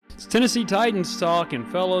It's Tennessee Titans talk, and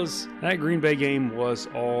fellas, that Green Bay game was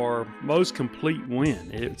our most complete win.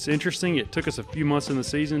 It's interesting. It took us a few months in the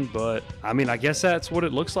season, but I guess that's what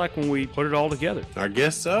it looks like when we put it all together. I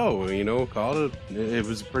guess so. It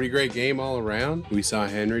was a pretty great game all around. We saw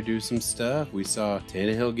Henry do some stuff. We saw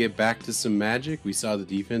Tannehill get back to some magic. We saw the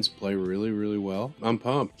defense play really, really well. I'm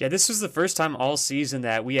pumped. Yeah, this was the first time all season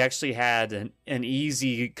that we actually had an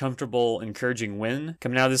easy, comfortable, encouraging win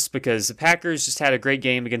coming out of this, because the Packers just had a great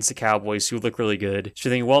game against the Cowboys, who look really good. So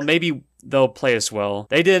you think, well, maybe they'll play us well.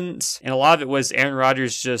 They didn't, and a lot of it was Aaron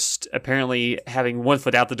Rodgers just apparently having one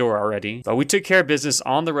foot out the door already. But we took care of business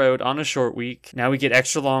on the road on a short week. Now we get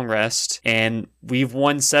extra long rest, and we've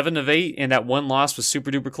won 7 of 8, and that one loss was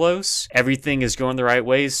super duper close. Everything is going the right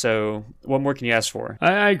way, so what more can you ask for?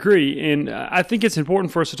 I agree, and I think it's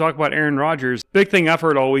important for us to talk about Aaron Rodgers. Big thing I've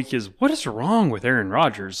heard all week is, what is wrong with Aaron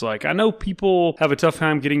Rodgers? Like, I know people have a tough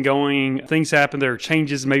time getting going. Things happen. There are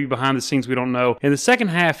changes maybe behind the scenes we don't know. In the second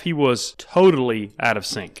half, he was totally out of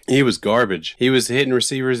sync. He was garbage. He was hitting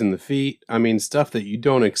receivers in the feet. Stuff that you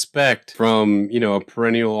don't expect from, a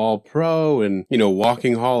perennial All-Pro and,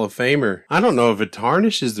 walking Hall of Famer. I don't know if it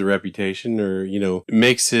tarnishes the reputation or,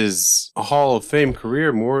 makes his Hall of Fame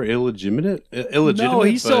career more illegitimate. No,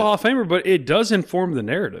 he's still a Hall of Famer, but it does inform the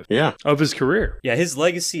narrative of his career. Yeah, his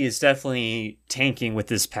legacy is definitely tanking with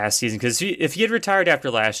this past season, because if he had retired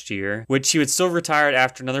after last year, which he would still retire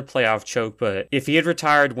after another playoff choke, but if he had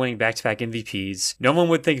retired winning back-to-back MVPs, no one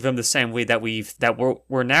would think of him the same way that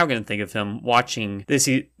we're now going to think of him watching this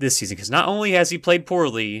season, because not only has he played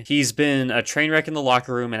poorly, he's been a train wreck in the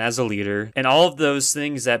locker room and as a leader, and all of those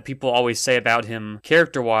things that people always say about him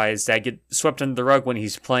character-wise that get swept under the rug when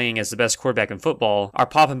he's playing as the best quarterback in football are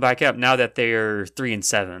popping back up now that they're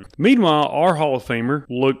 3-7. Meanwhile, our Hall of Famer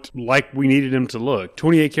looked like we needed him to look.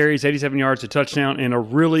 28 carries, 87 yards, a touchdown, and a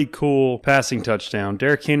really cool passing touchdown.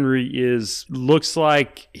 Derrick Henry looks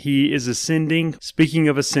like he is ascending. Speaking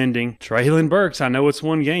of ascending, Treylon Burks, I know it's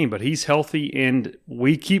one game, but he's healthy, and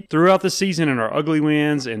we keep throughout the season in our ugly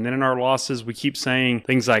wins and then in our losses, we keep saying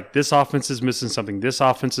things like, this offense is missing something, this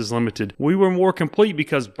offense is limited. We were more complete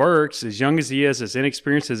because Burks, as young as he is, as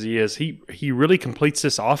inexperienced as he is, he really completes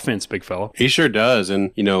this offense, big fella. He sure does,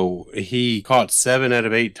 and he caught 7 out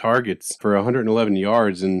of 8 targets for 111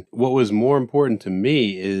 yards, and what was more important to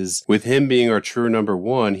me is, with him being our true number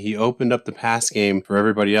one, he opened up the pass game for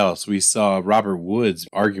everybody else. We saw Robert Woods,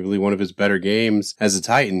 arguably one of his better games as a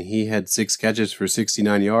Titan. He had 6 catches for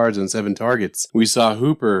 69 yards on 7 targets. We saw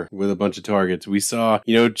Hooper with a bunch of targets. We saw,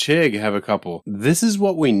 Chig have a couple. This is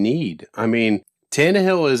what we need.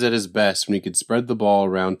 Tannehill is at his best when he could spread the ball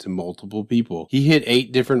around to multiple people. He hit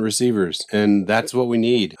 8 different receivers, and that's what we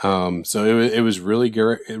need. So it was really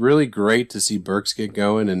great to see Burks get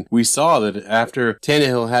going, and we saw that after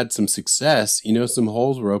Tannehill had some success, some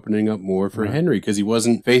holes were opening up more for Henry because he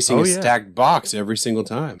wasn't facing a stacked box every single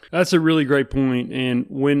time. That's a really great point. And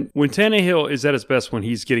when Tannehill is at his best, when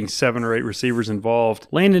he's getting 7 or 8 receivers involved,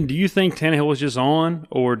 Landon, do you think Tannehill was just on,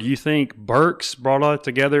 or do you think Burks brought all that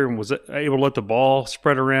together and was able to let the ball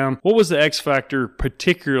spread around? What was the X factor,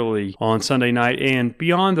 particularly on Sunday night? And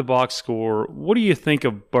beyond the box score, what do you think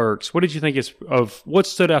of Burks? What did you think of what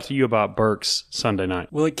stood out to you about Burks Sunday night?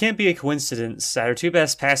 Well, it can't be a coincidence that our 2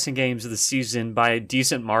 best passing games of the season by a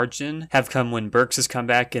decent margin have come when Burks has come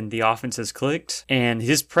back and the offense has clicked. And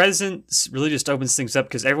his presence really just opens things up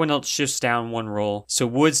because everyone else shifts down one role. So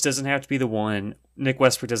Woods doesn't have to be the 1. Nick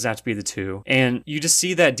Westbrook doesn't have to be the 2. And you just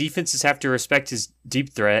see that defenses have to respect his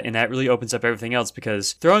deep threat, and that really opens up everything else,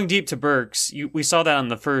 because throwing deep to Burks, we saw that on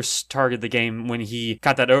the first target of the game when he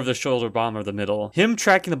caught that over-the-shoulder bomb over the middle. Him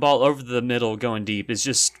tracking the ball over the middle going deep is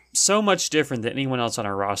just so much different than anyone else on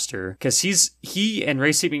our roster, because he and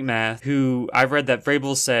Racey McMath, who I've read that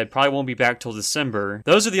Vrabel said probably won't be back till December,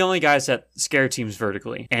 those are the only guys that scare teams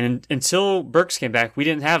vertically. And until Burks came back, we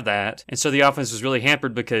didn't have that, and so the offense was really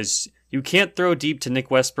hampered because you can't throw deep to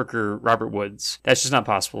Nick Westbrook or Robert Woods. That's just not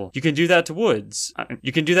possible. You can do that to Woods.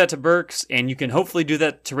 You can do that to Burks, and you can hopefully do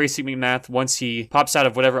that to Racey McMath once he pops out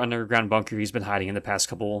of whatever underground bunker he's been hiding in the past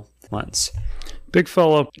couple months. Big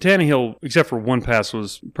fella. Tannehill, except for one pass,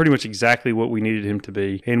 was pretty much exactly what we needed him to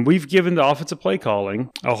be. And we've given the offensive play calling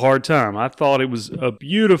a hard time. I thought it was a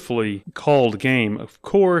beautifully called game, of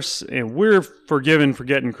course, and we're forgiven for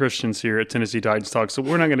getting Christians here at Tennessee Titans Talk, so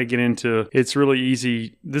we're not going to get into it's really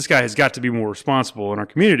easy. This guy has got to be more responsible in our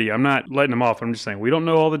community. I'm not letting him off. I'm just saying we don't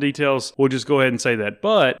know all the details. We'll just go ahead and say that.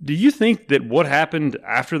 But do you think that what happened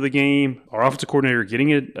after the game, our offensive coordinator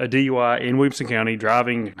getting a DUI in Williamson County,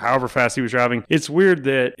 driving however fast he was driving, is it's weird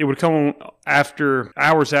that it would come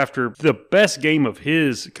hours after the best game of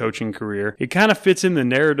his coaching career. It kind of fits in the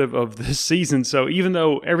narrative of this season. So even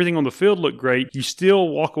though everything on the field looked great, you still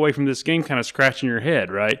walk away from this game kind of scratching your head,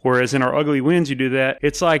 right? Whereas in our ugly wins, you do that.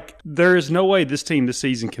 It's like there is no way this team this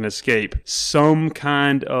season can escape some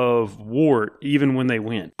kind of wart even when they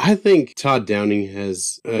win. I think Todd Downing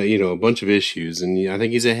has, a bunch of issues, and I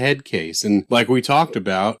think he's a head case. And like we talked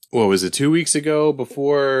about, what was it, 2 weeks ago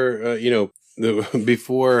before,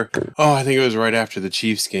 I think it was right after the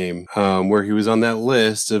Chiefs game, where he was on that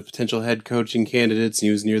list of potential head coaching candidates, and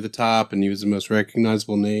he was near the top, and he was the most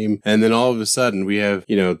recognizable name. And then all of a sudden, we have,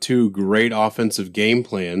 two great offensive game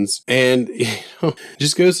plans, and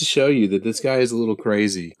just goes to show you that this guy is a little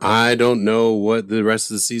crazy. I don't know what the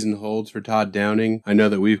rest of the season holds for Todd Downing. I know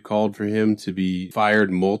that we've called for him to be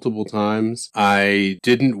fired multiple times. I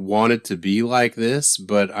didn't want it to be like this,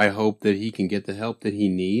 but I hope that he can get the help that he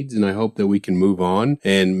needs, and I hope that we can move on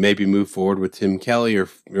and maybe move forward with Tim Kelly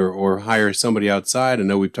or hire somebody outside. I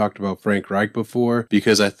know we've talked about Frank Reich before,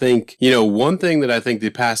 because I think, one thing that I think the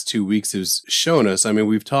past 2 weeks has shown us, I mean,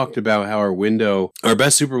 we've talked about how our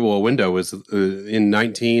best Super Bowl window was in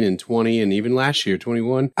 19 and 20 and even last year,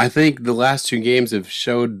 21. I think the last two games have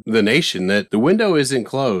showed the nation that the window isn't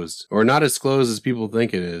closed, or not as closed as people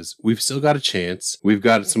think it is. We've still got a chance. We've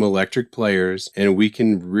got some electric players, and we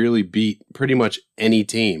can really beat pretty much any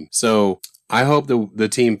team. So I hope the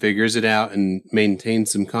team figures it out and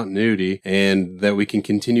maintains some continuity, and that we can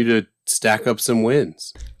continue to stack up some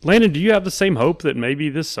wins. Landon, do you have the same hope that maybe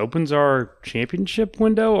this opens our championship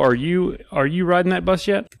window? Are you riding that bus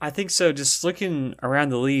yet? I think so. Just looking around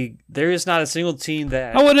the league, there is not a single team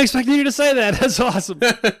that... I wasn't expecting you to say that. That's awesome.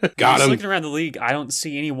 Got him. Looking around the league, I don't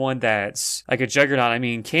see anyone that's like a juggernaut. I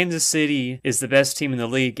mean, Kansas City is the best team in the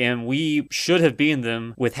league, and we should have beaten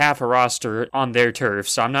them with half a roster on their turf.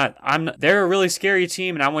 So they're a really scary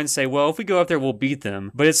team, and I wouldn't say, well, if we go up there, we'll beat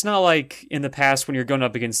them. But it's not like in the past when you're going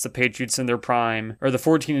up against the Patriots in their prime, or the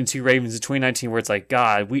 14-2 Ravens in 2019, where it's like,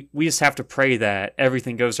 God, we just have to pray that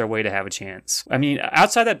everything goes our way to have a chance. I mean,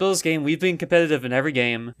 outside that Bills game, we've been competitive in every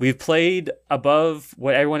game. We've played above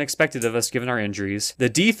what everyone expected of us given our injuries. The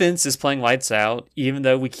defense is playing lights out, even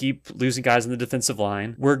though we keep losing guys in the defensive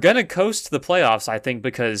line. We're going to coast to the playoffs, I think,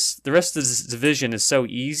 because the rest of this division is so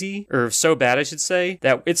easy, or so bad, I should say,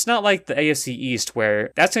 that it's not like the AFC East,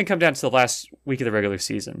 where that's going to come down to the last week of the regular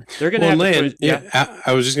season. They're going to have to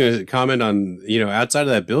I was just going to comment on, outside of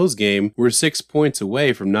that Bills game, we're 6 points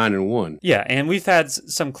away from 9-1. Yeah, and we've had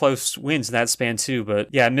some close wins in that span too, but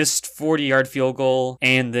yeah, missed 40-yard field goal,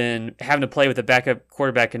 and then having to play with a backup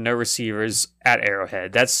quarterback and no receivers at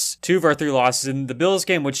Arrowhead. That's 2 of our 3 losses in the Bills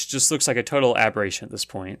game, which just looks like a total aberration at this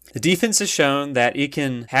point. The defense has shown that it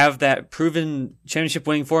can have that proven championship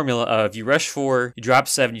winning formula of you rush 4, you drop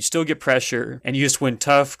 7, you still get pressure, and you just win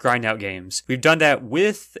tough, grind out games. We've done that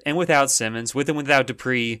with and without Simmons, with and without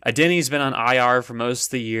Dupree. Adeni's been on IR for most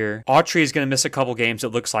of the year. Autry is going to miss a couple games, it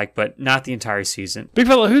looks like, but not the entire season. Big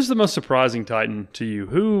fella, who's the most surprising Titan to you?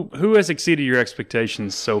 Who has exceeded your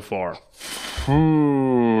expectations so far?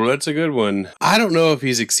 That's a good one. I don't know if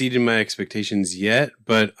he's exceeded my expectations yet,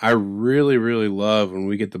 but I really, really love when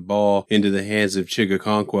we get the ball into the hands of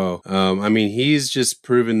Chigakonkwo. I mean, he's just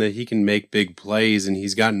proven that he can make big plays, and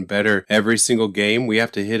he's gotten better every single game. We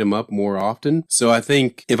have to hit him up more often. So I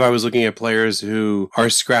think if I was looking at players who are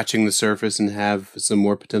scratching the surface and have some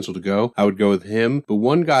more potential to go, I would go with him. But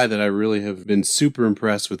one guy that I really have been super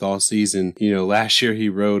impressed with all season, last year he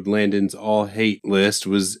rode Landon's all hate list,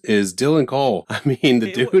 is Dylan Cole. I mean,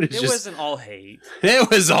 the dude is it just... It wasn't all hate. It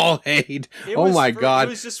was all hate. My God. It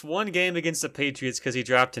was just one game against the Patriots because he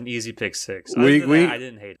dropped an easy pick 6. I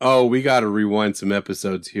didn't hate it. Oh, we got to rewind some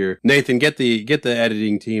episodes here. Nathan, get the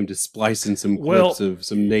editing team to splice in some clips of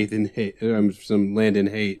some Nathan hate, some Landon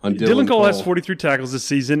hate on Dylan Cole. Has 43 tackles this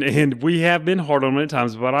season, and we have been hard on him at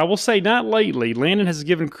times, but I will say not lately. Landon has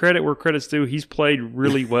given credit where credit's due. He's played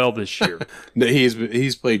really well this year. No,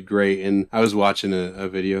 he's played great, and I was watching a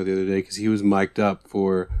video the other day because he was mic'd up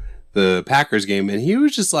for the Packers game, and he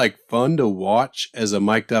was just like fun to watch as a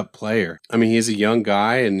mic'd up player. I mean, he's a young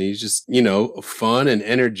guy, and he's just, fun and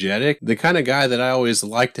energetic. The kind of guy that I always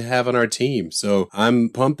like to have on our team. So I'm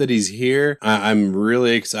pumped that he's here. I'm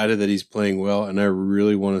really excited that he's playing well, and I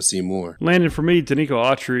really want to see more. Landon, for me, Danico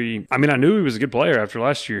Autry, I mean, I knew he was a good player after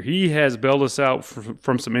last year. He has bailed us out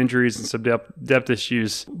from some injuries and some depth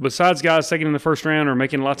issues. Besides guys taken in the first round or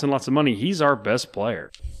making lots and lots of money, he's our best player.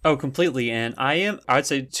 Oh, completely. And I'd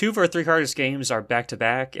say 2 of our 3 hardest games are back to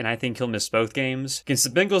back, and I think he'll miss both games. Against the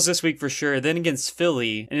Bengals this week for sure. Then against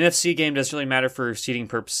Philly, an NFC game doesn't really matter for seeding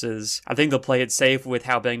purposes. I think they'll play it safe with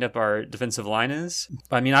how banged up our defensive line is.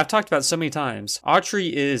 But I mean, I've talked about so many times.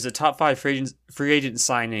 Autry is a top 5 free agent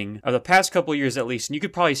signing of the past couple years at least, and you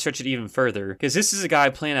could probably stretch it even further because this is a guy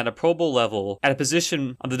playing at a Pro Bowl level at a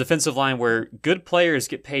position on the defensive line where good players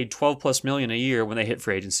get paid 12 plus million a year when they hit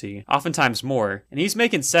free agency, oftentimes more, and he's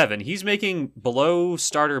making 7. He's making below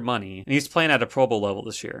starter money, and he's playing at a Pro Bowl level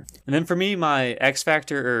this year. And then for me, my X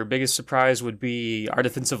factor or biggest surprise would be our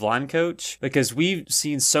defensive line coach, because we've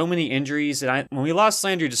seen so many injuries, and when we lost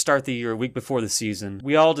Landry to start the year a week before the season,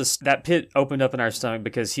 we all just, that pit opened up in our stomach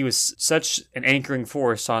because he was such an anchoring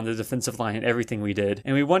force on the defensive line and everything we did,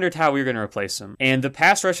 and we wondered how we were going to replace him. And the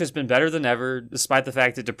pass rush has been better than ever, despite the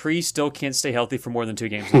fact that Dupree still can't stay healthy for more than 2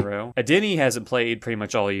 games in a row. Adeni hasn't played pretty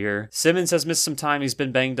much all year. Simmons has missed some time, he's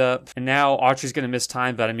been banged up, and now Autry's going to miss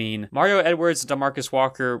time, but I mean, Mario Edwards and DeMarcus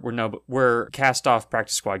Walker were cast off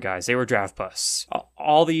practice squad guys. They were draft busts.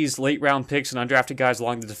 All these late round picks and undrafted guys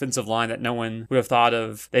along the defensive line that no one would have thought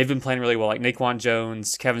of, they've been playing really well, like Naquan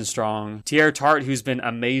Jones, Kevin Strong, Tierra Tart, who's been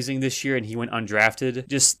amazing this year, and he went undrafted.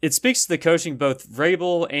 Just, it speaks to the coaching, both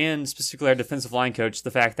Vrabel and specifically our defensive line coach,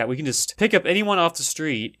 the fact that we can just pick up anyone off the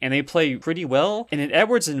street and they play pretty well. And in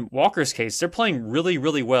Edwards and Walker's case, they're playing really,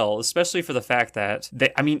 really well, especially for the fact that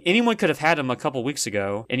anyone could have had them a couple weeks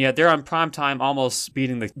ago, and yet they're on prime time almost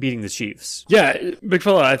beating the Chiefs. Yeah, big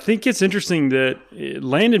fella, I think it's interesting that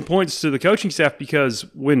Landon points to the coaching staff because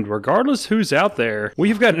regardless who's out there,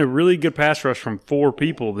 we've gotten a really good pass rush from 4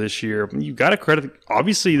 people this year. You've got to credit,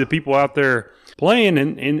 obviously, the people out there playing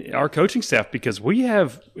and our coaching staff, because we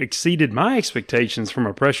have exceeded my expectations from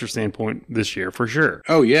a pressure standpoint this year for sure.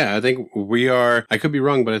 Oh yeah, I think we are, I could be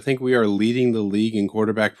wrong, but I think we are leading the league in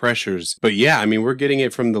quarterback pressures. But yeah, I mean, we're getting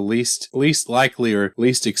it from the least likely or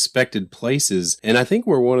least expected places. And I think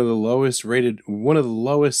we're one of the lowest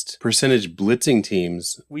percentage blitzing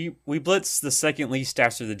teams. We blitz the second least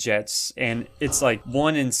after the Jets, and it's like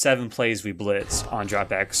 1 in 7 plays we blitz on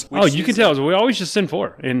dropbacks. Oh, you can tell. We always just send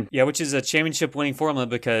 4. And yeah, which is a championship winning formula,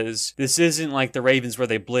 because this isn't like the Ravens where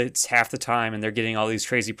they blitz half the time and they're getting all these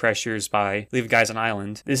crazy pressures by leaving guys on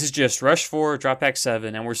island. This is just rush 4, drop back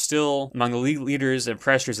 7, and we're still among the league leaders in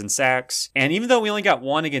pressures and sacks. And even though we only got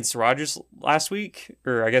 1 against Rodgers last week,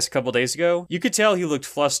 or I guess a couple days ago, you could tell he looked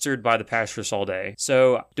flustered by the pass rush all day.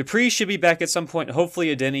 So Dupree should be back at some point.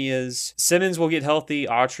 Hopefully Adeni is. Simmons will get healthy.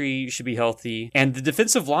 Autry should be healthy. And the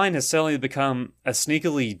defensive line has suddenly become a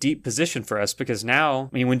sneakily deep position for us, because now,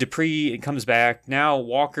 I mean, when Dupree comes back, now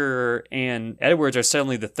Walker and Edwards are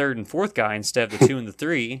suddenly the 3rd and 4th guy instead of the 2 and the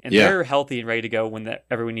 3, and they're healthy and ready to go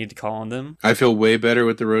whenever we need to call on them. I feel way better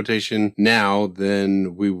with the rotation now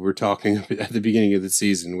than we were talking at the beginning of the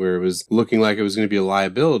season, where it was looking like it was going to be a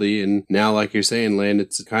liability, and now, like you're saying, Land,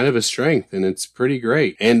 it's kind of a strength, and it's pretty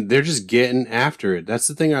great. And they're just getting after it. That's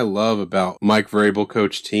the thing I love about Mike Vrabel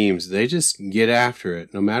coach teams. They just get after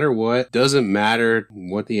it, no matter what. Doesn't matter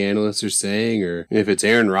what the analysts are saying, or if it's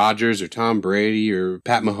Aaron Rodgers or Tom Brady or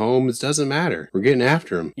Pat Mahomes, it doesn't matter. We're getting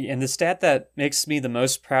after him. And the stat that makes me the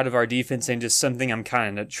most proud of our defense, and just something I'm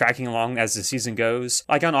kind of tracking along as the season goes,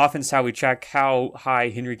 like on offense, how we track how high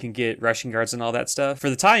Henry can get rushing yards and all that stuff. For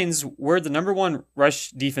the Titans, we're the number 1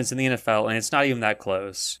 rush defense in the NFL, and it's not even that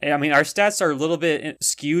close. And I mean, our stats are a little bit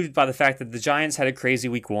skewed by the fact that the Giants had a crazy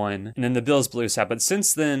week 1, and then the Bills blew us out. But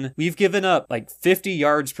since then, we've given up like 50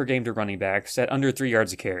 yards per game to running backs at under 3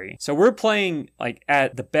 yards a carry. So we're playing like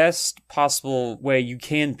at the best possible way you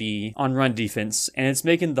can be on run defense, and it's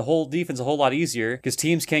making the whole defense a whole lot easier because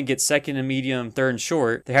teams can't get second and medium, 3rd and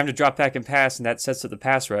short. They're having to drop back and pass, and that sets up the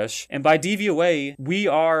pass rush. And by DVOA, we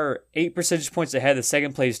are 8 percentage points ahead of the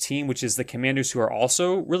second place team, which is the Commanders, who are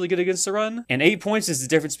also really good against the run. And 8 points is the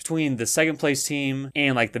difference between the second place team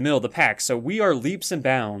and like the middle of the pack. So we are leaps and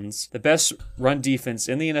bounds the best run defense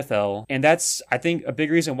in the NFL. And that's, I think, a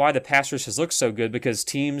big reason why the pass rush has looked so good, because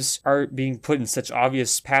teams are being put in such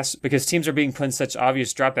obvious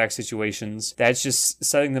drop back situations that it's just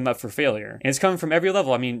setting them up for failure. And it's coming from every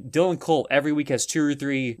level. I mean, Dylan Colt every week has 2 or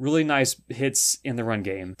 3 really nice hits in the run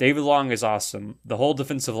game. David Long is awesome. The whole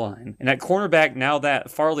defensive line. And at cornerback, now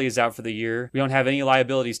that Farley is out for the year, we don't have any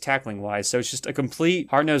liabilities tackling wise. So it's just a complete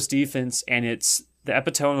hard-nosed defense, and it's the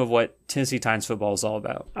epitome of what Tennessee Titans football is all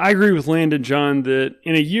about. I agree with Landon, John, that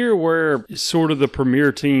in a year where sort of the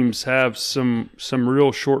premier teams have some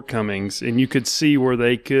real shortcomings, and you could see where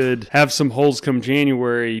they could have some holes come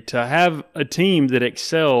January, to have a team that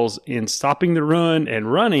excels in stopping the run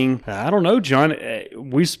and running, I don't know, John.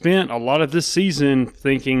 We spent a lot of this season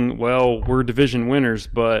thinking, well, we're division winners,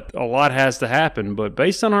 but a lot has to happen. But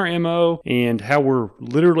based on our MO and how we're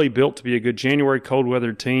literally built to be a good January cold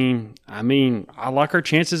weather team, I mean, I like our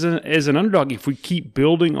chances as an underdog if we keep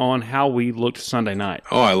building on how we looked Sunday night.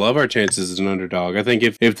 Oh, I love our chances as an underdog. I think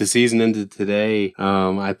if the season ended today,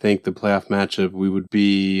 I think the playoff matchup, we would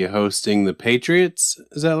be hosting the Patriots.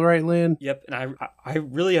 Is that right, Lan? Yep, and I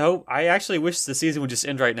really hope, I actually wish the season would just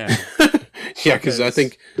end right now. Yeah, because I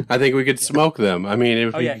think we could smoke them. I mean, it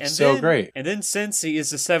would be so great. And then Cincy is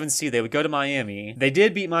the 7th seed. They would go to Miami. They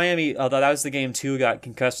did beat Miami, although that was the game Tua got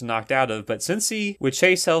concussed and knocked out of. But Cincy, with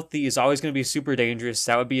Chase healthy, is always going to be super dangerous.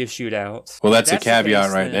 That would be a shootout. Well, that's a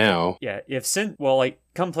caveat right now. Yeah,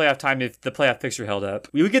 come playoff time, if the playoff picture held up,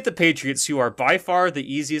 we would get the Patriots, who are by far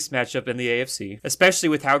the easiest matchup in the AFC, especially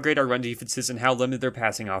with how great our run defense is and how limited their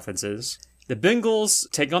passing offense is. The Bengals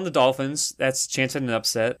take on the Dolphins. That's a chance at an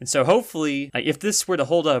upset. And so hopefully, if this were to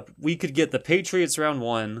hold up, we could get the Patriots round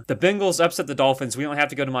 1. The Bengals upset the Dolphins. We don't have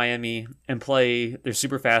to go to Miami and play their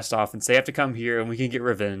super fast offense. They have to come here and we can get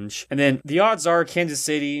revenge. And then the odds are Kansas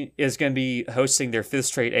City is going to be hosting their 5th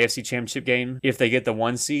straight AFC Championship game if they get the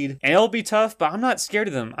 1 seed. And it'll be tough, but I'm not scared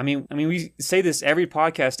of them. I mean, we say this every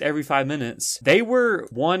podcast, every 5 minutes. They were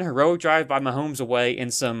one heroic drive by Mahomes away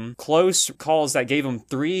and some close calls that gave them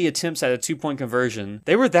 3 attempts at a 2-point conversion.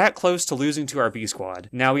 They were that close to losing to our B squad.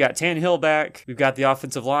 Now we got Tannehill back. We've got the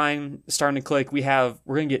offensive line starting to click. We're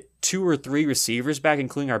going to get 2 or 3 receivers back,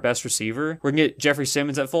 including our best receiver. We're going to get Jeffrey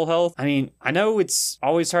Simmons at full health. I mean, I know it's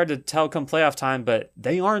always hard to tell come playoff time, but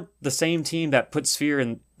they aren't the same team that puts fear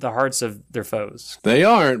in the hearts of their foes. They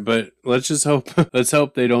aren't, but let's just hope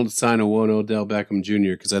they don't sign a one Odell Beckham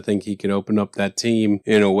Jr., because I think he can open up that team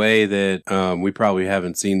in a way that we probably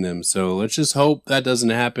haven't seen them. So let's just hope that doesn't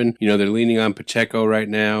happen. You know, they're leaning on Pacheco right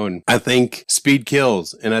now, and I think speed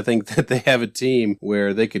kills, and I think that they have a team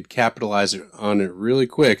where they could capitalize on it really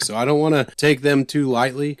quick. So I don't want to take them too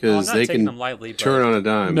lightly, because they can turn on a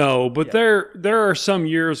dime. No, but there are some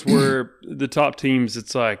years where the top teams,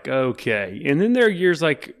 it's like, okay. And then there are years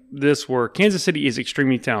like this where Kansas City is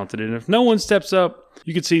extremely talented, and if no one steps up,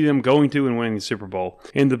 you could see them going to and winning the Super Bowl.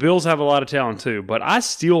 And the Bills have a lot of talent too, but I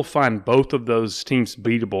still find both of those teams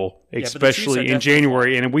beatable, especially in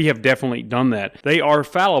January, and we have definitely done that. They are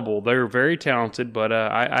fallible. They're very talented, but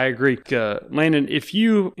I agree. Landon,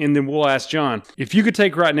 and then we'll ask John, if you could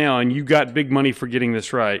take right now, and you got big money for getting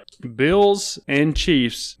this right, Bills and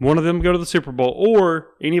Chiefs, one of them go to the Super Bowl, or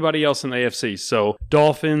anybody else in the AFC. So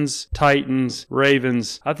Dolphins, Titans,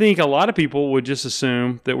 Ravens. I think a lot of people would just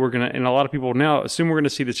assume that and a lot of people now assume we're going to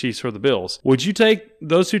see the Chiefs or the Bills. Would you take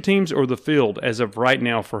those 2 teams or the field as of right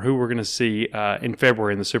now for who we're going to see in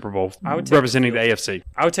February in the Super Bowl representing the AFC?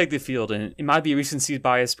 I would take the field, and it might be recency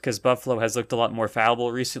bias because Buffalo has looked a lot more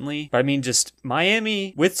fallible recently. But I mean, just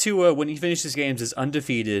Miami with Tua, when he finishes games, is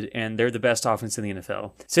undefeated, and they're the best offense in the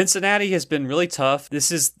NFL. Cincinnati has been really tough.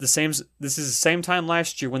 This is the same time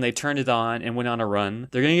last year when they turned it on and went on a run.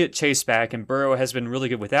 They're going to get Chase back, and Burrow has been really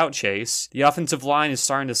good without Chase. The offensive line is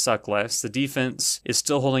starting to suck less. The defense is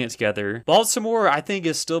still holding it together. Baltimore, I think,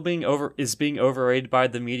 is still being overrated by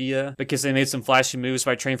the media because they made some flashy moves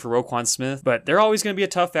by trading for Roquan Smith. But they're always going to be a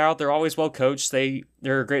tough out. They're always well coached.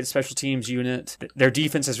 They're a great special teams unit. Their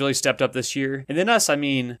defense has really stepped up this year. And then us, I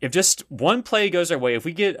mean, if just one play goes our way, if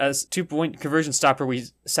we get a 2-point conversion stop where we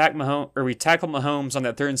tackle Mahomes on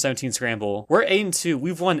that 3rd and 17 scramble, we're 8-2.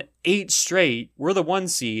 We've won 8 straight. We're the 1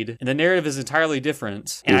 seed, and the narrative is entirely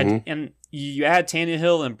different. And you add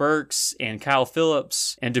Tannehill and Burks and Kyle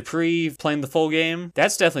Phillips and Dupree playing the full game.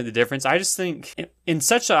 That's definitely the difference. I just think in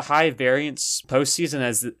such a high variance postseason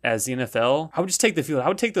as the NFL, I would just take the field. I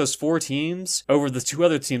would take those 4 teams over the 2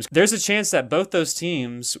 other teams. There's a chance that both those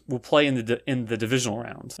teams will play in the divisional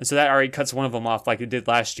round, and so that already cuts one of them off like it did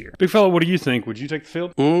last year. Big fella, what do you think? Would you take the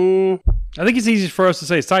field? I think it's easy for us to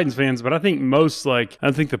say as Titans fans, but I think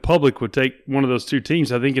I think the public would take one of those 2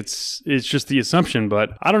 teams. I think it's just the assumption,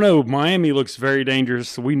 but I don't know. Miami looks very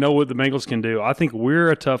dangerous. We know what the Bengals can do. I think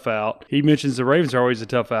we're a tough out. He mentions the Ravens are always a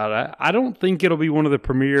tough out. I don't think it'll be one of the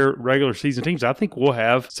premier regular season teams. I think we'll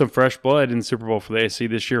have some fresh blood in the Super Bowl for the AFC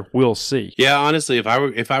this year. We'll see. Yeah, honestly, if I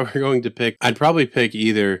were going to pick, I'd probably pick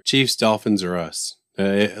either Chiefs, Dolphins, or us.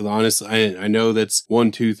 Honestly, I know that's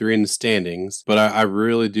 1, 2, 3 in the standings, but I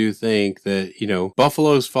really do think that,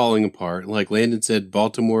 Buffalo's falling apart. Like Landon said,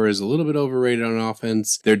 Baltimore is a little bit overrated on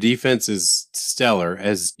offense. Their defense is stellar,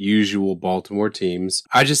 as usual Baltimore teams.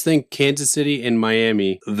 I just think Kansas City and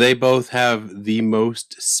Miami, they both have the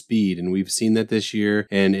most speed, and we've seen that this year,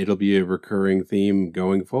 and it'll be a recurring theme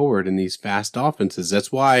going forward in these fast offenses.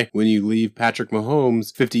 That's why when you leave Patrick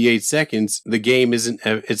Mahomes 58 seconds, the game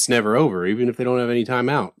it's never over, even if they don't have any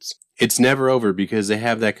timeouts. It's never over because they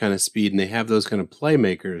have that kind of speed and they have those kind of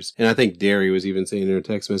playmakers. And I think Derry was even saying in a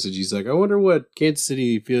text message, he's like, I wonder what Kansas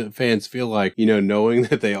City fans feel like, knowing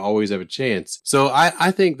that they always have a chance. So I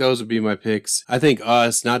think those would be my picks. I think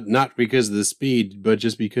us, not because of the speed, but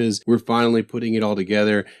just because we're finally putting it all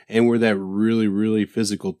together and we're that really, really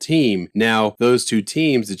physical team. Now, those two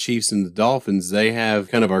teams, the Chiefs and the Dolphins, they have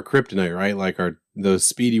kind of our kryptonite, right? Like those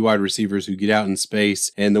speedy wide receivers who get out in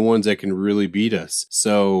space and the ones that can really beat us.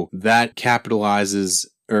 So that capitalizes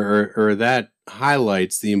or that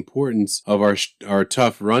highlights the importance of our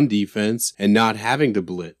tough run defense and not having to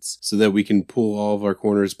blitz so that we can pull all of our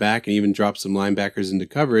corners back and even drop some linebackers into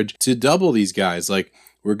coverage to double these guys. Like,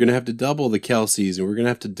 we're going to have to double the Kelseys and we're going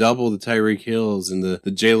to have to double the Tyreek Hills and the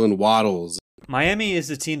Jalen Waddles. Miami is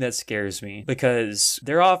the team that scares me because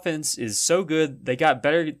their offense is so good. They got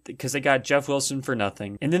better because they got Jeff Wilson for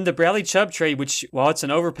nothing. And then the Bradley Chubb trade, which, while it's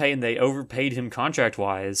an overpay and they overpaid him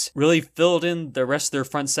contract-wise, really filled in the rest of their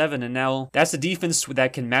front seven. And now that's a defense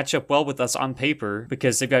that can match up well with us on paper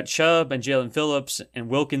because they've got Chubb and Jalen Phillips and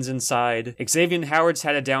Wilkins inside. Xavier Howard's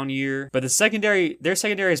had a down year, but their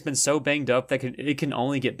secondary has been so banged up that it can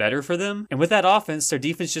only get better for them. And with that offense, their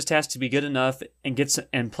defense just has to be good enough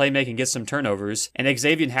and play make and get some turnovers. And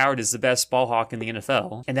Xavier Howard is the best ball hawk in the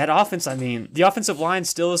NFL. And that offense, the offensive line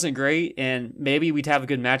still isn't great, and maybe we'd have a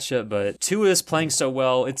good matchup, but Tua is playing so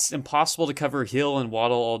well, it's impossible to cover Hill and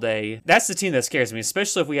Waddle all day. That's the team that scares me,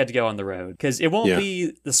 especially if we had to go on the road, because it won't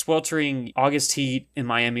be the sweltering August heat in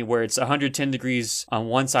Miami where it's 110 degrees on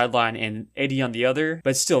one sideline and 80 on the other,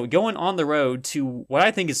 but still, going on the road to what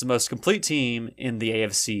I think is the most complete team in the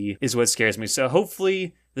AFC is what scares me. So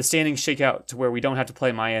hopefully the standings shake out to where we don't have to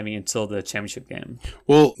play Miami until the championship game.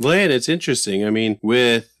 Well, Lan, it's interesting. I mean,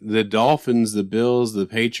 with the Dolphins, the Bills, the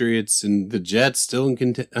Patriots, and the Jets still in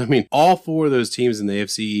contention. All four of those teams in the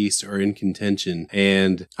AFC East are in contention.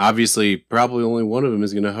 And obviously, probably only one of them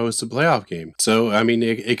is going to host a playoff game. So,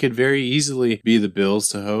 it could very easily be the Bills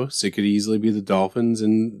to host. It could easily be the Dolphins,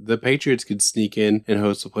 and the Patriots could sneak in and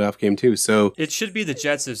host a playoff game too. So it should be the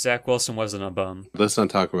Jets if Zach Wilson wasn't a bum. Let's not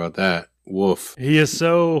talk about that. Woof. He is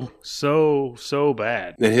so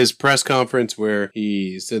bad. And his press conference where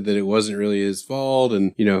he said that it wasn't really his fault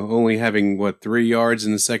and, only having, 3 yards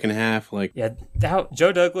in the second half.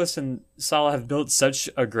 Joe Douglas and Saleh have built such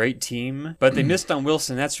a great team, but they missed on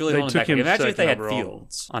Wilson. That's really holding back. Imagine if they had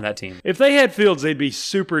Fields on that team. If they had Fields, they'd be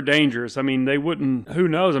super dangerous. They wouldn't, who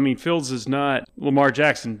knows? Fields is not Lamar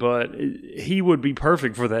Jackson, but he would be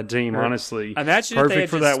perfect for that team, honestly. Imagine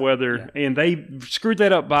perfect for that weather. Yeah. And they screwed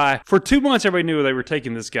that up for 2 months. Everybody knew they were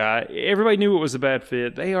taking this guy. Everybody knew it was a bad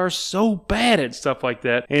fit. They are so bad at stuff like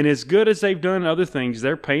that. And as good as they've done other things,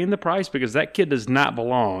 they're paying the price because that kid does not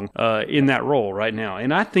belong in that role right now.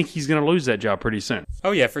 And I think he's going to lose that job pretty soon.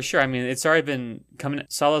 Oh, yeah, for sure. It's already been coming.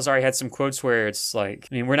 Saleh's already had some quotes where it's like,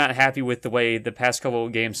 we're not happy with the way the past couple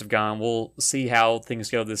of games have gone. We'll see how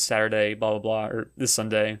things go this Saturday, blah, blah, blah, or this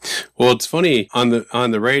Sunday. Well, it's funny. On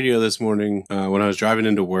the radio this morning, when I was driving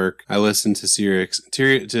into work, I listened to Sirius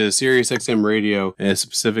XM radio, and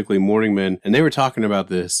specifically Morning Men, and they were talking about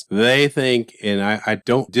this. They think, and I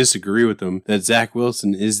don't disagree with them, that Zach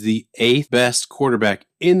Wilson is the 8th best quarterback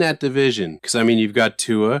in that division. Because, you've got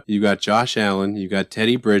Tua, you've got Josh Allen, you've got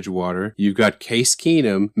Teddy Bridgewater, you've got Case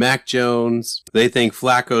Keenum, Mac Jones. They think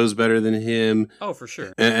Flacco's better than him. Oh, for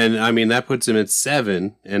sure. And that puts him at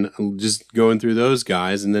 7. And just going through those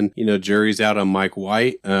guys, and then, jury's out on Mike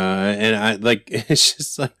White. And it's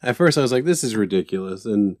just like, at first I was like, this is ridiculous.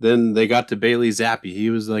 And then they got to Bailey Zappi. He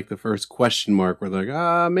was like the first question mark where they're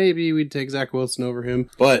like, maybe we'd take Zach Wilson over him.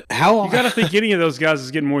 But how? You got to think any of those guys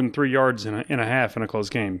is getting more than 3 yards in a half in a close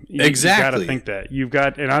game. Exactly. You got to think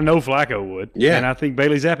that. And I know Flacco would. Yeah. And I think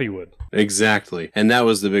Bailey Zappi would. Exactly. And that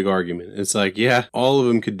was the big argument. It's like, yeah, all of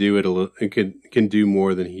them could do it a little, can do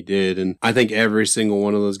more than he did. And I think every single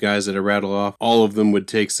one of those guys that I rattle off, all of them would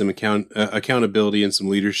take some accountability and some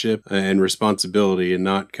leadership and responsibility and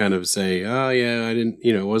not kind of say, oh yeah, I didn't,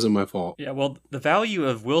 it wasn't my fault. Yeah, well, the value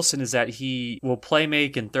of Wilson is that he will play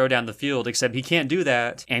make and throw down the field, except he can't do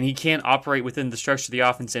that, and he can't operate within the structure of the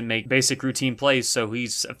offense and make basic routine plays, so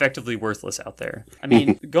he's effectively worthless out there. I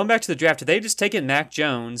mean, going back to the draft, they just taken Mac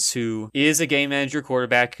Jones, who is a game manager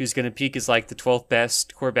quarterback who's going to peak as like the 12th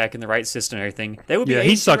best quarterback in the right system and everything. They would be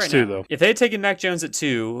he sucks right too, now. though. If they had taken Mac Jones at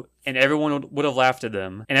 2 and everyone would have laughed at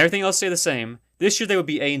them and everything else stay the same, this year they would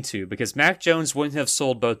be 8-2 because Mac Jones wouldn't have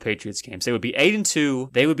sold both Patriots games. They would be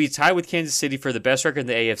 8-2. They would be tied with Kansas City for the best record in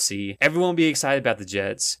the AFC. Everyone would be excited about the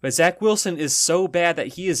Jets. But Zach Wilson is so bad that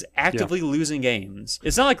he is actively losing games.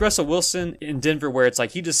 It's not like Russell Wilson in Denver where it's like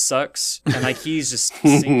he just sucks and like he's just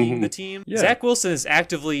sinking the team. Yeah. Zach Wilson is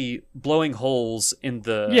actively blowing holes in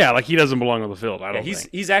the... Yeah, like he doesn't belong on the field, I don't think.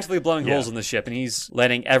 He's actively blowing holes in the ship and he's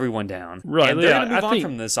letting everyone down. Right. And they're going to move on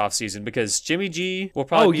from this offseason because Jimmy G will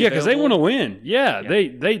probably be because they want available. to win. Yeah,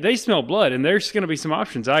 they smell blood, and there's going to be some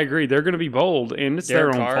options. I agree. They're going to be bold, and it's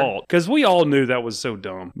Derek their own Carr. fault. Because we all knew that was so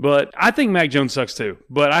dumb. But I think Mac Jones sucks too.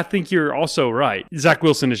 But I think you're also right. Zach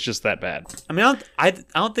Wilson is just that bad. I mean, I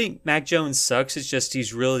don't think Mac Jones sucks. It's just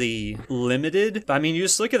he's really limited. But I mean, you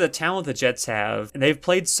just look at the talent the Jets have, and they've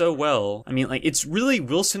played so well. I mean, like, it's really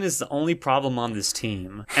Wilson is the only problem on this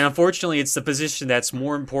team. And unfortunately, it's the position that's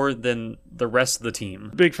more important than the rest of the team.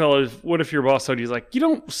 Big fella, what if your boss told you, he's like, you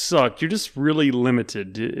don't suck. You're just really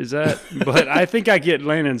limited. Is that? But I think I get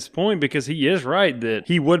Landon's point because he is right that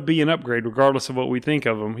he would be an upgrade regardless of what we think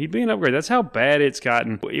of him. He'd be an upgrade. That's how bad it's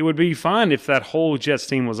gotten. It would be fine if that whole Jets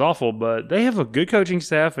team was awful, but they have a good coaching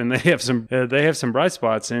staff and they have some bright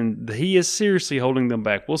spots, and he is seriously holding them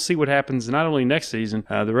back. We'll see what happens not only next season,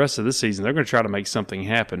 the rest of this season. They're going to try to make something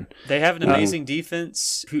happen. They have an amazing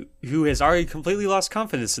defense who has already completely lost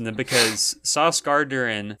confidence in them because Sauce Gardner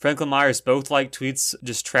and Franklin Myers both like tweets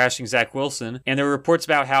just trashing Zach Wilson, and there were reports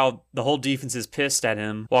about how the whole defense is pissed at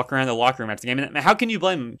him walking around the locker room after the game. And how can you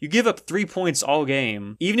blame him? You give up 3 points all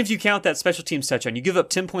game. Even if you count that special teams touchdown, you give up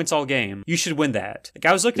 10 points all game. You should win that. Like,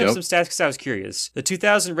 I was looking up some stats because I was curious. The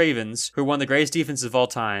 2000 Ravens, who are one of the greatest defenses of all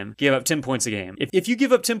time, gave up 10 points a game. If you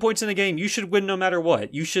give up 10 points in a game, you should win no matter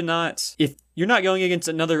what. You should not... If you're not going against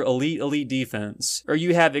another elite defense, or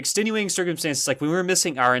you have extenuating circumstances like when we were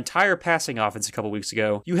missing our entire passing offense a couple weeks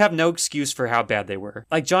ago, you have no excuse for how bad they were.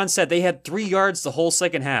 Like John said, they had 3 yards the whole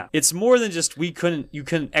second half. It's more than just you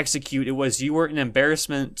couldn't execute. It was you were an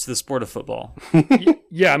embarrassment to the sport of football.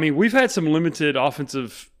 Yeah, I mean, we've had some limited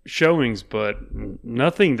offensive showings, but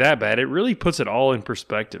nothing that bad. It really puts it all in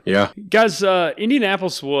perspective. Yeah. Guys,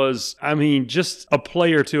 Indianapolis was, I mean, just a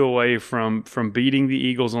play or two away from beating the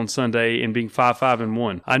Eagles on Sunday and being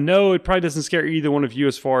 5-5-1. I know it probably doesn't scare either one of you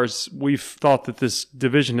as far as we've thought that this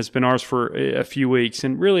division has been ours for a few weeks,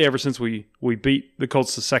 and really ever since we beat the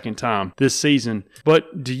Colts the second time this season.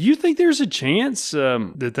 But do you think there's a chance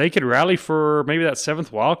that they could rally for maybe that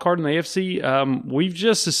 7th wild card in the AFC? We've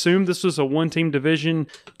just assumed this was a one-team division.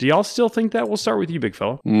 Do y'all still think that? We'll start with you, big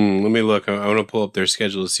fella. Let me look. I want to pull up their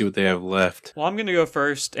schedule to see what they have left. Well, I'm going to go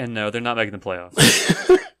first, and no, they're not making the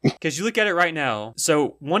playoffs. Because you look at it right now.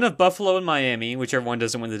 So one of Buffalo and Miami, whichever one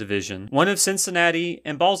doesn't win the division. One of Cincinnati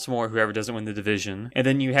and Baltimore, whoever doesn't win the division. And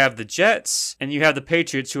then you have the Jets and you have the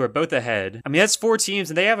Patriots, who are both ahead. I mean, that's 4 teams,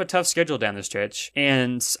 and they have a tough schedule down the stretch.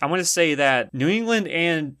 And I want to say that New England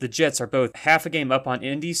and the Jets are both half a game up on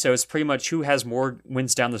Indy, so it's pretty much who has more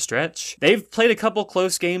wins down the stretch. They've played a couple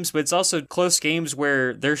close games, but it's also close games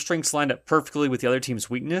where their strengths lined up perfectly with the other team's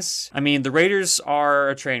weakness. I mean, the Raiders are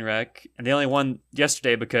a train wreck, and they only won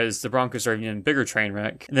yesterday because the Broncos are an even bigger train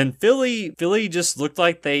wreck. And then Philly just looked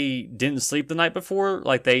like they didn't sleep the night before.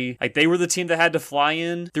 Like they were the team that had to fly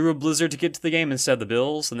in through a blizzard to get to the game instead of the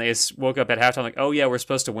Bills. And they just woke up at halftime like, oh yeah, we're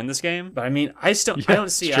supposed to win this game. But I mean, I don't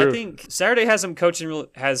see it. I think Saturday has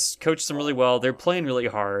coached them really well. They're playing really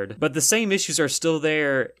hard, but the same issues are still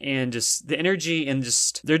there, and just the energy and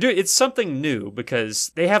just it's something new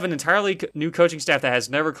because they have an entirely new coaching staff that has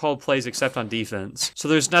never called plays except on defense. So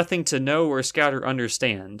there's nothing to know or scout or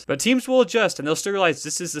understand. But teams will adjust, and they'll still realize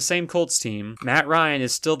this is the same Colts team. Matt Ryan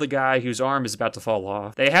is still the guy whose arm is about to fall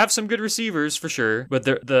off. They have some good receivers for sure, but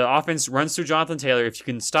the offense runs through Jonathan Taylor. If you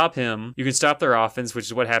can stop him, you can stop their offense, which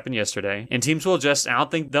is what happened yesterday. And teams will adjust. I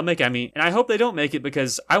don't think they'll make it. I mean, and I hope they don't make it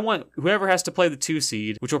because I want whoever has to play the 2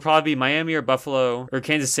 seed, which will probably be Miami or Buffalo or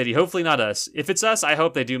Kansas City. Hopefully not us. If it's us, I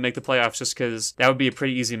hope they do make the playoffs just because that would be a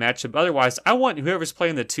pretty easy matchup. Otherwise, I want whoever's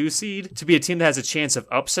playing the 2 seed to be a team that has a chance of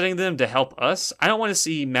upsetting them to help us. I don't want to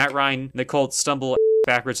see Matt Ryan and the Colts stumble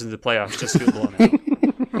backwards into the playoffs just to get blown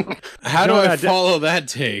out. How do I follow that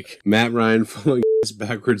take? Matt Ryan following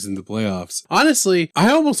backwards in the playoffs. Honestly,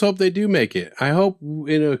 I almost hope they do make it. I hope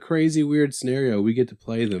in a crazy weird scenario we get to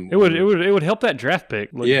play them. It would help that draft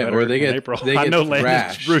pick. Look better or they in get April. they I get know Landon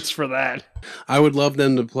thrashed. roots for that. I would love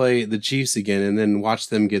them to play the Chiefs again and then watch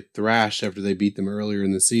them get thrashed after they beat them earlier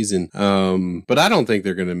in the season. But I don't think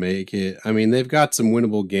they're going to make it. I mean, they've got some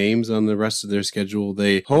winnable games on the rest of their schedule.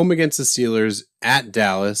 They home against the Steelers at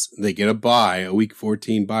Dallas. They get a bye, a Week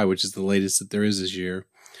 14 bye, which is the latest that there is this year.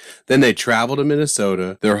 Then they travel to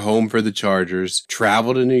Minnesota. They're home for the Chargers.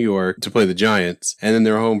 Travel to New York to play the Giants. And then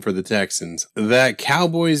they're home for the Texans. That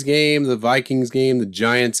Cowboys game, the Vikings game, the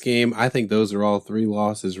Giants game, I think those are all 3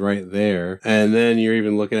 losses right there. And then you're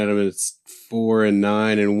even looking at them, it's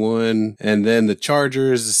 4-9-1. And then the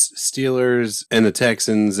Chargers, Steelers, and the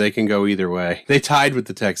Texans, they can go either way. They tied with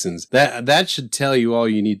the Texans. That should tell you all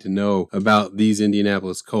you need to know about these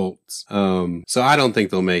Indianapolis Colts. So I don't think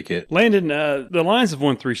they'll make it. Landon, the Lions have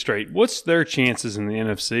won 3 straight. What's their chances in the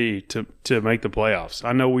NFC to make the playoffs?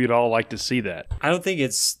 I know we'd all like to see that. I don't think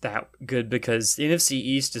it's that good because the NFC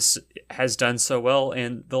East has done so well,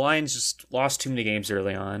 and the Lions just lost too many games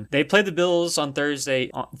early on. They played the Bills on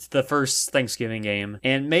Thursday, the first Thanksgiving game,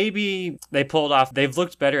 and maybe they pulled off. They've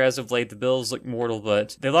looked better as of late. The Bills look mortal,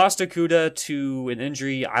 but they lost Okudah to an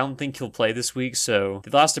injury. I don't think he'll play this week, so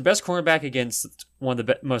they lost their best cornerback against one of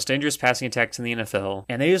the most dangerous passing attacks in the NFL,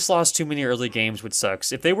 and they just lost too many early games, which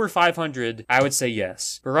sucks. If they were 500, I would say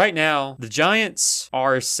yes. But right now, the Giants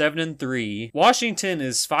are 7-3. Washington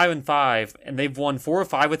is 5-5, and they've won 4 or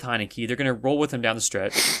 5 with Heineke. They're going to roll with him down the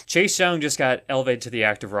stretch. Chase Young just got elevated to the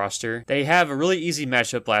active roster. They have a really easy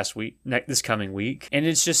matchup this coming week, and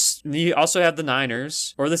it's just, you also have the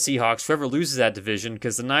Niners or the Seahawks, whoever loses that division,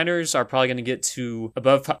 because the Niners are probably going to get to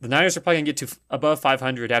above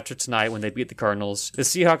 500 after tonight when they beat the Cardinals. The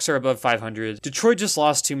Seahawks are above 500. Detroit just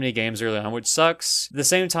lost too many games early on, which sucks. At the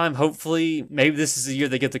same time, hopefully, maybe this is the year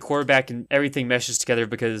they get the quarterback and everything meshes together,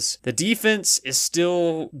 because the defense is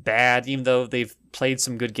still bad, even though they've played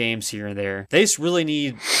some good games here and there. They just really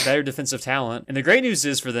need better defensive talent. And the great news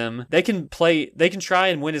is for them, they can try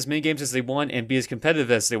and win as many games as they want and be as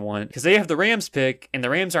competitive as they want, because they have the Rams pick, and the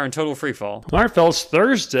Rams are in total free fall. All right, fellas,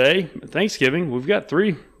 Thursday, Thanksgiving, we've got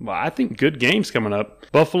 3, I think, good games coming up.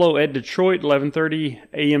 Buffalo at Detroit, 11:30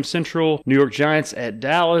 a.m. Central. New York Giants at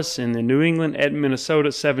Dallas, and then New England at Minnesota,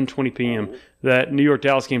 7:20 p.m. That New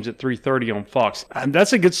York-Dallas game's at 3:30 on Fox.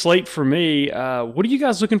 That's a good slate for me. What are you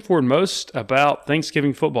guys looking forward most about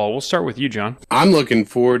Thanksgiving football? We'll start with you, John. I'm looking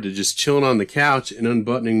forward to just chilling on the couch and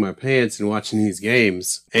unbuttoning my pants and watching these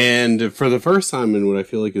games. And for the first time in what I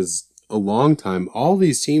feel like is a long time, all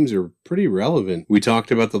these teams are pretty relevant. We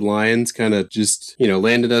talked about the Lions kind of just,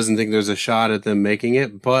 Landon doesn't think there's a shot at them making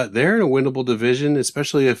it, but they're in a winnable division,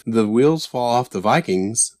 especially if the wheels fall off the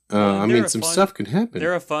Vikings. Some stuff could happen.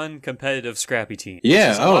 They're a fun, competitive, scrappy team.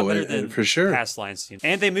 Yeah, a lot better than for sure. Past Lions team.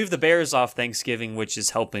 And they moved the Bears off Thanksgiving, which is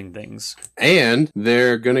helping things. And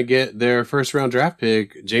they're going to get their first-round draft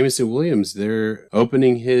pick, Jameson Williams. They're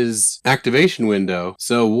opening his activation window,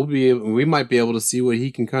 so we might be able to see what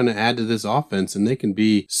he can kind of add to this offense, and they can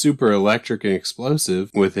be super electric and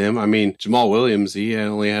explosive with him. I mean, Jamal Williams, he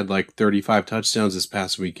only had like 35 touchdowns this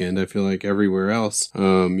past weekend. I feel like everywhere else,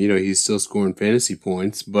 he's still scoring fantasy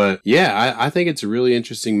points, but yeah, I think it's a really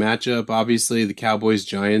interesting matchup. Obviously, the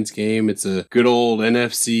Cowboys-Giants game, it's a good old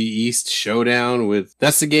NFC East showdown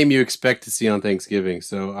that's the game you expect to see on Thanksgiving.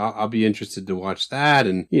 So I'll be interested to watch that.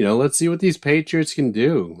 And, let's see what these Patriots can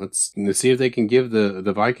do. Let's see if they can give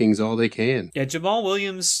the Vikings all they can. Yeah, Jamal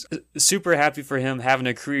Williams, super happy for him having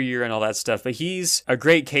a career year and all that stuff. But he's a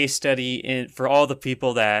great case study for all the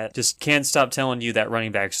people that just can't stop telling you that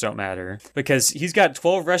running backs don't matter. Because he's got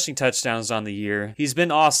 12 rushing touchdowns on the year. He's been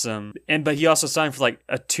awesome. But he also signed for like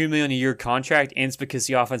a $2 million a year contract, and it's because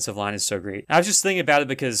the offensive line is so great. I was just thinking about it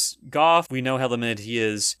because Goff, we know how limited he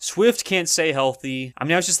is. Swift can't stay healthy. I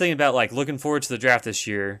was just thinking about like looking forward to the draft this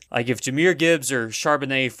year. Like if Jahmyr Gibbs or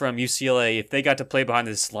Charbonnet from UCLA, if they got to play behind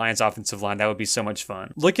this Lions offensive line, that would be so much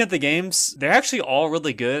fun. Looking at the games, they're actually all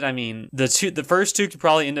really good. The first 2 could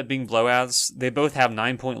probably end up being blowouts. They both have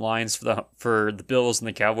 9-point lines for the Bills and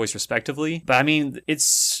the Cowboys respectively. But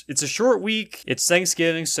it's a short week. It's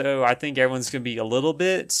Thanksgiving, so I think everyone's going to be a little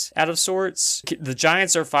bit out of sorts. The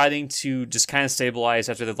Giants are fighting to just kind of stabilize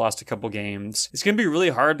after they've lost a couple games. It's going to be really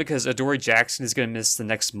hard because Adoree Jackson is going to miss the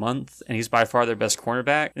next month, and he's by far their best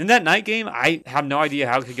cornerback. In that night game, I have no idea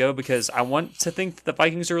how it could go because I want to think that the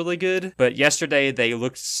Vikings are really good, but yesterday they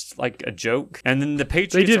looked like a joke. And then the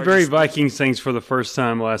Patriots... They did Vikings things for the first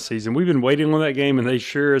time last season. We've been waiting on that game, and they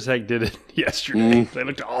sure as heck did it yesterday. They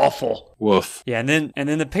looked awful. Woof. Yeah, and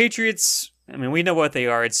then the Patriots... I mean, we know what they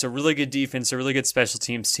are. It's a really good defense, a really good special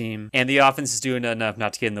teams team, and the offense is doing enough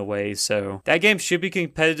not to get in the way. So that game should be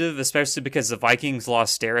competitive, especially because the Vikings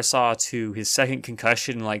lost Darisaw to his second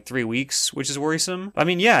concussion in like 3 weeks, which is worrisome. I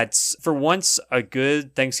mean, yeah, it's for once a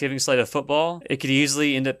good Thanksgiving slate of football. It could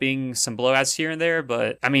easily end up being some blowouts here and there,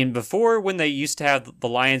 but I mean, before when they used to have the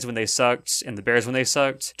Lions when they sucked and the Bears when they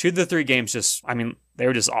sucked, 2 of the 3 games just, I mean, they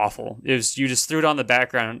were just awful. It was, you just threw it on the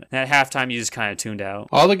background, and at halftime, you just kind of tuned out.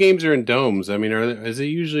 All the games are in domes. I mean, is it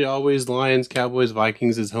usually always Lions, Cowboys,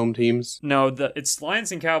 Vikings as home teams? No, it's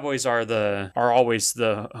Lions and Cowboys are always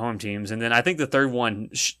the home teams, and then I think the third one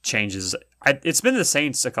changes. It's been the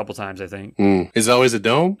Saints a couple times, I think. Is it always a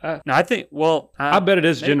dome? No, I think, I bet it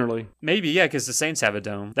is generally. Maybe, yeah, because the Saints have a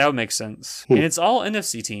dome. That would make sense. And it's all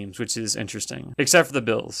NFC teams, which is interesting, except for the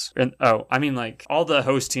Bills. And I mean, like, all the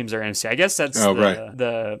host teams are NFC. I guess that's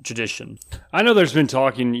the tradition. I know there's been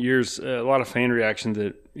talk in years, a lot of fan reaction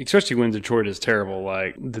that, especially when Detroit is terrible,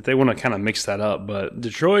 like that they want to kind of mix that up. But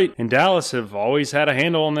Detroit and Dallas have always had a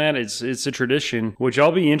handle on that. It's a tradition, which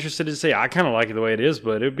I'll be interested to see. I kind of like it the way it is,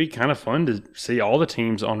 but it'd be kind of fun to see all the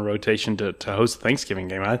teams on rotation to host the Thanksgiving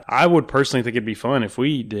game. I would personally think it'd be fun if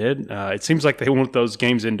we did. It seems like they want those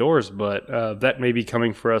games indoors, but that may be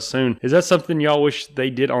coming for us soon. Is that something y'all wish they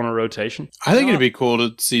did on a rotation? I think it'd be cool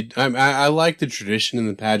to see. I like the tradition and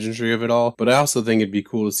the pageantry of it all, but I also think it'd be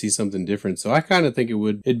cool to see something different. So I kind of think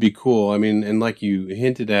it'd be cool. I mean, and like you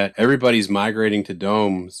hinted at, everybody's migrating to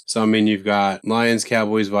domes. So, I mean, you've got Lions,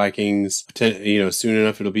 Cowboys, Vikings, soon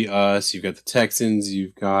enough it'll be us. You've got the Texans.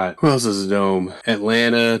 You've got, who else is a dome?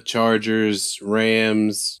 Atlanta, Chargers,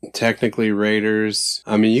 Rams, technically Raiders.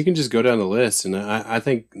 I mean, you can just go down the list, and I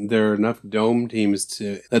think there are enough dome teams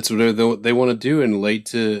that's what they want to do in late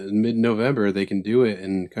to mid-November. They can do it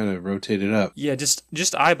and kind of rotate it up. Yeah, just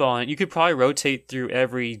eyeballing it. You could probably rotate through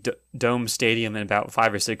every dome stadium in about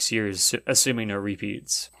 5 or 6 years, assuming no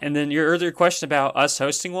repeats. And then your earlier question about us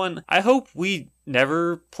hosting one, I hope we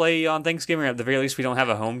never play on Thanksgiving, or at the very least we don't have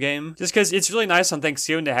a home game, just because it's really nice on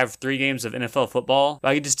Thanksgiving to have 3 games of NFL football.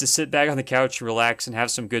 I get just to sit back on the couch, relax, and have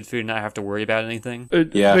some good food and not have to worry about anything.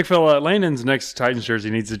 Big fella, Landon's next Titans jersey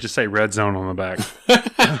needs to just say Red Zone on the back.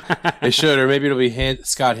 It should, or maybe it'll be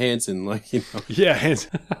Scott Hansen, Yeah,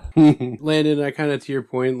 Hansen. Landon, I kind of, to your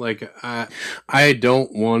point, like I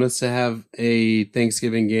don't want us to have a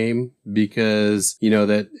Thanksgiving game because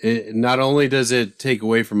that it, not only does it take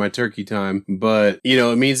away from my turkey time, but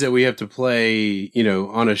it means that we have to play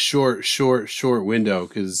on a short window,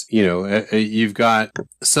 because you've got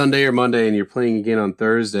Sunday or Monday and you're playing again on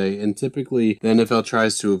Thursday, and typically the NFL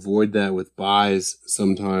tries to avoid that with buys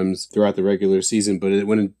sometimes throughout the regular season. But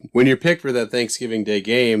when you're picked for that Thanksgiving Day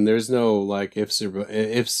game, there's no like ifs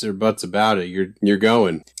or buts about it. You're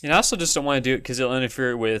going. And I also just don't want to do it because it'll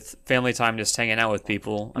interfere with family time, just hanging out with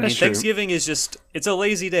people. I mean, Thanksgiving is it's a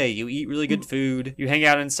lazy day. You eat really good food. You hang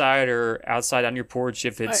out inside or outside on your porch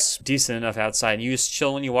if it's decent enough outside. And you just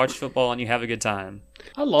chill and you watch football and you have a good time.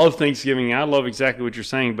 I love Thanksgiving. I love exactly what you're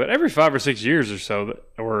saying. But every 5 or 6 years or so,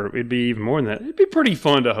 or it'd be even more than that, it'd be pretty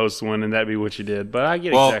fun to host one, and that'd be what you did. But I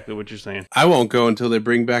get exactly what you're saying. I won't go until they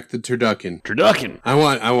bring back the turducken. Turducken.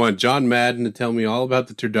 I want John Madden to tell me all about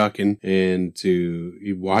the turducken and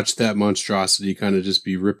to watch that monstrosity kind of just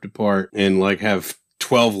be ripped apart and like have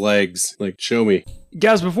 12 legs. Like, show me.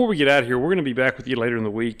 Guys, before we get out of here, we're going to be back with you later in the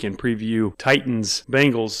week and preview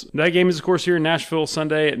Titans-Bengals. That game is, of course, here in Nashville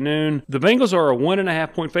Sunday at noon. The Bengals are a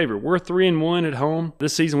 1.5-point favorite. We're 3-1 at home.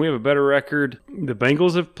 This season, we have a better record. The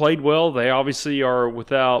Bengals have played well. They obviously are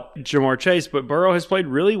without Jamar Chase, but Burrow has played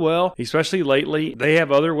really well, especially lately. They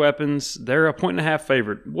have other weapons. They're a 1.5-point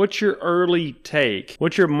favorite. What's your early take?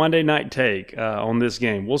 What's your Monday night take on this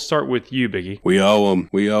game? We'll start with you, Biggie. We owe them.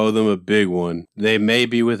 We owe them a big one. They may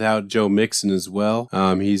be without Joe Mixon as well.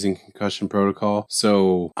 He's in concussion protocol.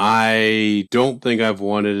 So I don't think I've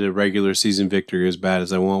wanted a regular season victory as bad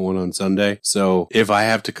as I want one on Sunday. So if I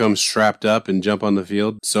have to come strapped up and jump on the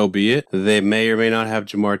field, so be it. They may or may not have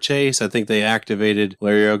Jamar Chase. I think they activated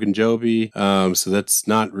Larry Ogunjobi. So that's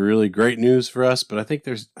not really great news for us. But I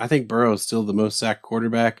think Burrow is still the most sacked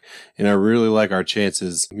quarterback. And I really like our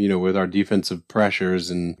chances, with our defensive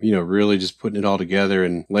pressures and, really just putting it all together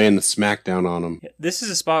and laying the smack down on them. This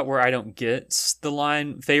is a spot where I don't get the the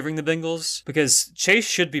line favoring the Bengals because Chase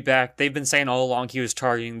should be back. They've been saying all along he was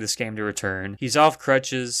targeting this game to return. He's off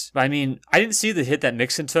crutches. But I mean, I didn't see the hit that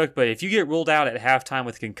Mixon took, but if you get ruled out at halftime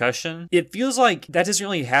with concussion, it feels like that doesn't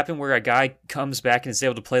really happen where a guy comes back and is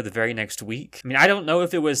able to play the very next week. I mean, I don't know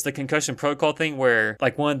if it was the concussion protocol thing where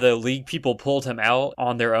like one of the league people pulled him out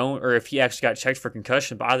on their own or if he actually got checked for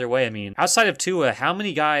concussion. But either way, I mean, outside of Tua, how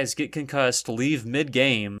many guys get concussed, leave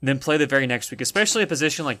mid-game, then play the very next week, especially a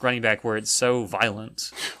position like running back where it's so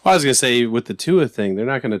violent? Well, I was going to say with the Tua thing, they're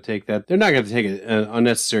not going to take that. They're not going to take an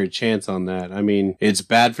unnecessary chance on that. I mean, it's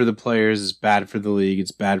bad for the players. It's bad for the league.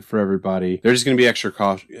 It's bad for everybody. They're just going to be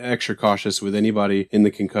extra cautious with anybody in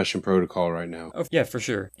the concussion protocol right now. Oh, yeah, for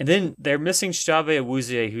sure. And then they're missing Shave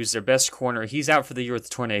Awuzie, who's their best corner. He's out for the year with a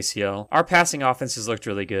torn ACL. Our passing offense has looked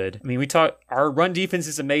really good. I mean, our run defense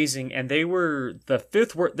is amazing, and they were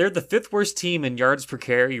they're the fifth worst team in yards per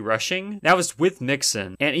carry rushing. That was with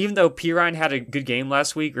Mixon. And even though Pirine had a good game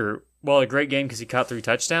last week, a great game because he caught 3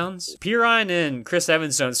 touchdowns. Pirine and Chris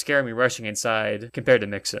Evans don't scare me rushing inside compared to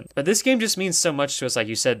Mixon. But this game just means so much to us, like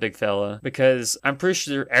you said, big fella, because I'm pretty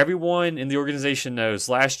sure everyone in the organization knows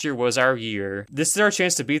last year was our year. This is our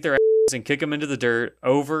chance to beat their and kick them into the dirt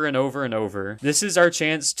over and over and over. This is our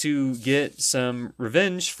chance to get some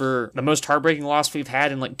revenge for the most heartbreaking loss we've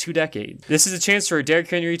had in like 2 decades. This is a chance for Derrick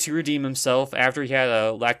Henry to redeem himself after he had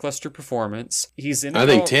a lackluster performance. I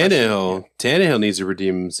think Tannehill needs to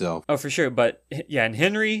redeem himself. Oh, for sure. But yeah, and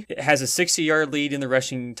Henry has a 60-yard lead in the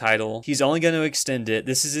rushing title. He's only going to extend it.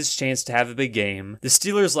 This is his chance to have a big game. The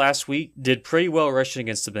Steelers last week did pretty well rushing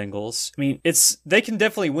against the Bengals. I mean, they can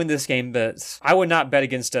definitely win this game, but I would not bet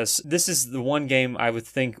against us. This is the one game I would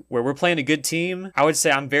think where we're playing a good team. I would say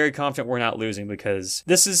I'm very confident we're not losing because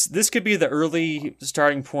this could be the early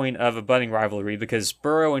starting point of a budding rivalry because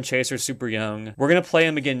Burrow and Chase are super young. We're going to play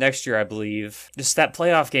them again next year, I believe. Just that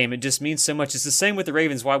playoff game, it just means so much. It's the same with the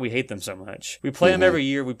Ravens, why we hate them so much. We play them every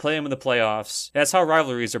year. We play them in the playoffs. That's how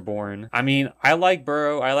rivalries are born. I mean, I like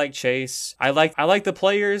Burrow. I like Chase. I like the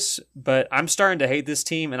players, but I'm starting to hate this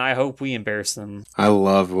team, and I hope we embarrass them. I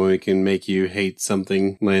love when we can make you hate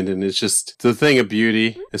something, Landon. It's just the thing of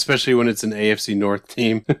beauty, especially when it's an AFC North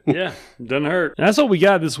team. Yeah, doesn't hurt. And that's what we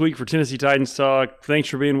got this week for Tennessee Titans Talk. Thanks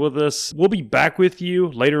for being with us. We'll be back with you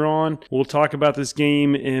later on. We'll talk about this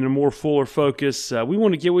game in a more fuller focus. We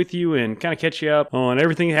want to get with you and kind of catch you up on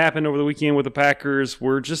everything that happened over the weekend with the Packers.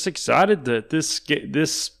 We're just excited that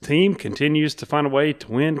this team continues to find a way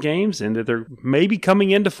to win games and that they're maybe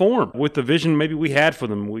coming into form with the vision maybe we had for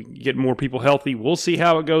them. We get more people healthy. We'll see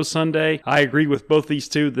how it goes Sunday. I agree with both these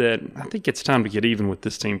two that I think it's time to get even with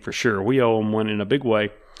this team for sure. We owe them one in a big way.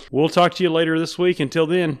 We'll talk to you later this week. Until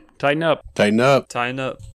then, tighten up. Tighten up. Tighten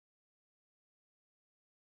up.